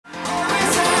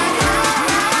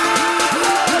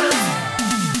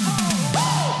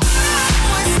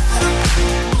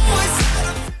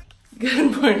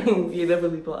morning, beautiful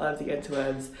people of the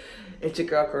interwebs. It's your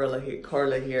girl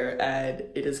Carla here, and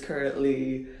it is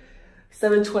currently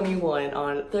 7:21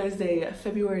 on Thursday,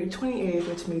 February 28th,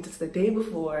 which means it's the day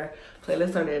before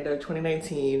Playlist Orlando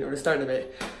 2019, or the start of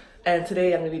it. And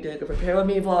today I'm going to be doing a prepare with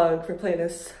me vlog for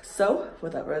Playlist. So,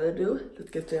 without further ado, let's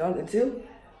get straight on into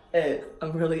it.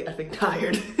 I'm really effing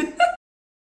tired.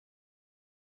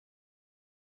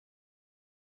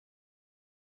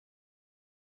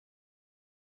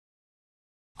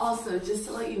 Also, just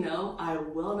to let you know, I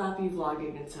will not be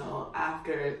vlogging until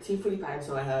after 2:45,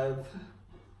 so I have,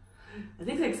 I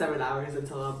think, like 7 hours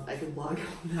until I can vlog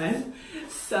then.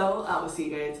 So I will see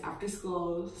you guys after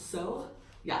school. So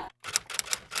yeah.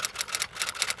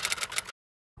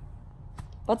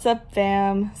 What's up,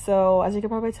 fam? So as you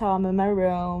can probably tell, I'm in my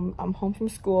room. I'm home from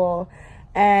school,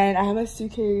 and I have my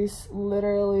suitcase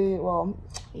literally, well,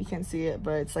 you can't see it,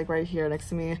 but it's like right here next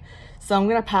to me. So I'm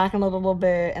gonna pack in a little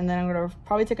bit, and then I'm gonna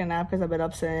probably take a nap because I've been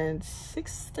up since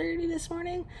 6:30 this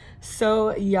morning.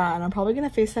 So yeah, and I'm probably gonna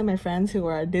FaceTime my friends who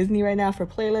are at Disney right now for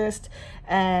Playlist,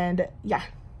 and yeah.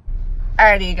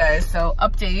 Alrighty, you guys, so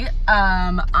update.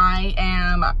 I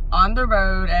am on the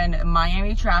road in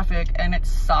Miami traffic, and it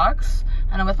sucks.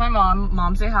 And I'm with my mom.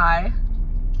 Mom, say hi.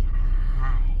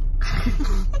 Hi.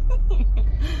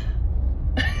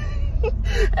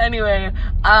 Anyway,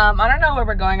 I don't know where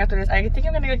we're going after this. I think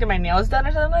I'm gonna go get my nails done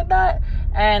or something like that,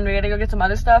 and we're gonna go get some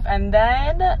other stuff, and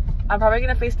then I'm probably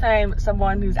gonna FaceTime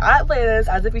someone who's at Playlist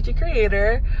as a feature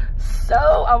creator. So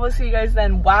I will see you guys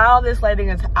then. Wow, this lighting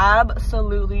is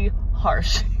absolutely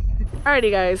harsh.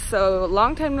 Alrighty, guys, so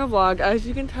long time no vlog. As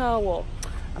you can tell, well,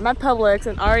 I'm at Publix,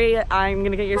 and Ari, I'm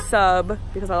gonna get your sub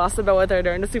because I lost a bet with her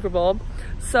during the Super Bowl.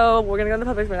 So we're gonna go to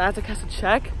Publix, we're gonna have to cash a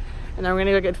check, and then we're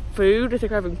gonna go get food. I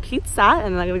think we're having pizza,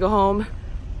 and then I'm gonna go home,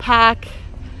 pack,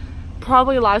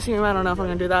 probably live stream. I don't know if I'm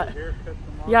gonna do that.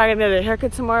 Yeah, I'm gonna get a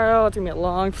haircut tomorrow. It's gonna be a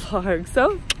long vlog,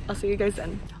 so I'll see you guys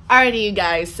then. Alrighty, you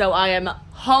guys, so I am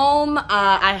home.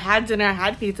 I had dinner, I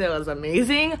had pizza, it was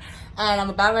amazing, and I'm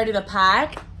about ready to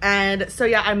pack. And so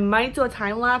yeah, I might do a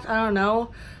time lapse, I don't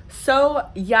know. So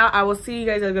yeah, I will see you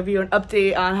guys. I'll give you an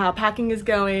update on how packing is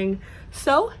going.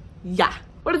 So yeah.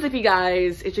 What is up, you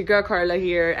guys? It's your girl Carla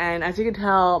here, and as you can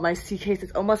tell, my suitcase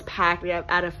is almost packed. We have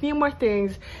added a few more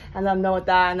things, and I'm done with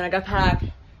that. And then I got packed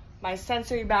my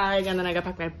sensory bag, and then I got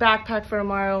packed my backpack for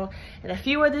tomorrow, and a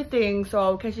few other things. So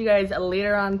I'll catch you guys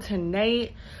later on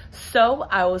tonight. So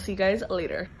I will see you guys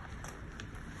later.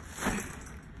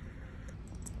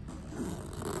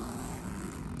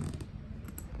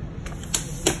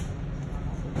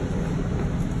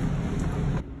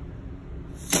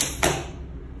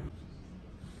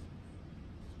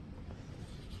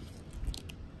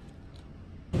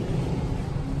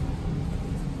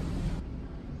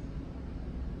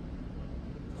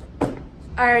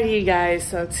 Alrighty, you guys,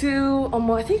 so I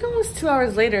think almost 2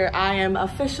 hours later, I am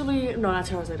officially, no, not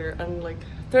 2 hours later, I'm like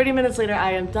 30 minutes later,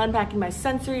 I am done packing my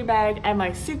sensory bag and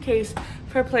my suitcase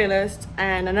for Playlist,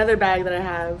 and another bag that I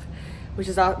have, which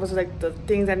is like the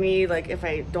things I need, like if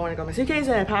I don't want to go in my suitcase,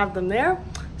 and I have them there.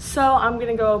 So I'm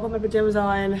gonna go put my pajamas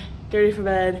on, get ready for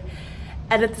bed,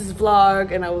 edit this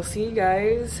vlog, and I will see you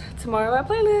guys tomorrow at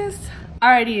Playlist.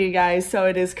 Alrighty, you guys, so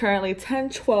it is currently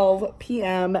 10:12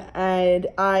 p.m. and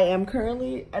I am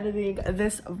currently editing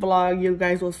this vlog. You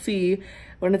guys will see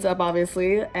when it's up,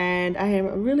 obviously, and I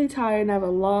am really tired, and I have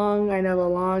a long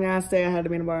ass day ahead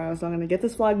of me tomorrow, so I'm gonna get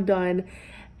this vlog done,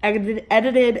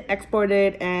 edited,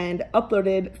 exported, and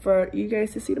uploaded for you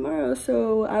guys to see tomorrow.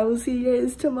 So I will see you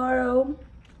guys tomorrow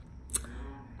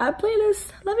at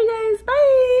Playlist. Love you guys,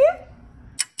 bye.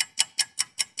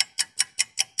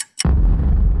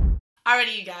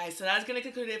 Alrighty, you guys, so that's gonna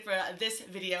conclude it for this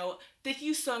video. Thank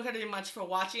you so incredibly much for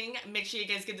watching. Make sure you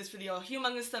guys give this video a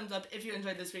humongous thumbs up if you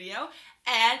enjoyed this video.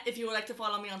 And if you would like to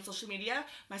follow me on social media,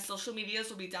 my social medias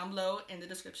will be down below in the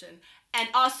description. And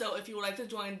also, if you would like to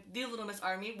join the Little Miss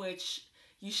Army, which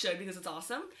you should because it's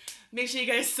awesome, make sure you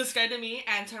guys subscribe to me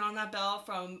and turn on that bell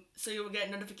so you will get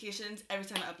notifications every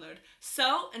time I upload.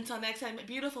 So until next time,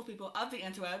 beautiful people of the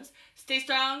interwebs, stay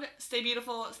strong, stay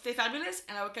beautiful, stay fabulous,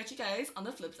 and I will catch you guys on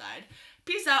the flip side.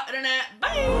 Peace out, internet.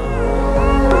 Bye.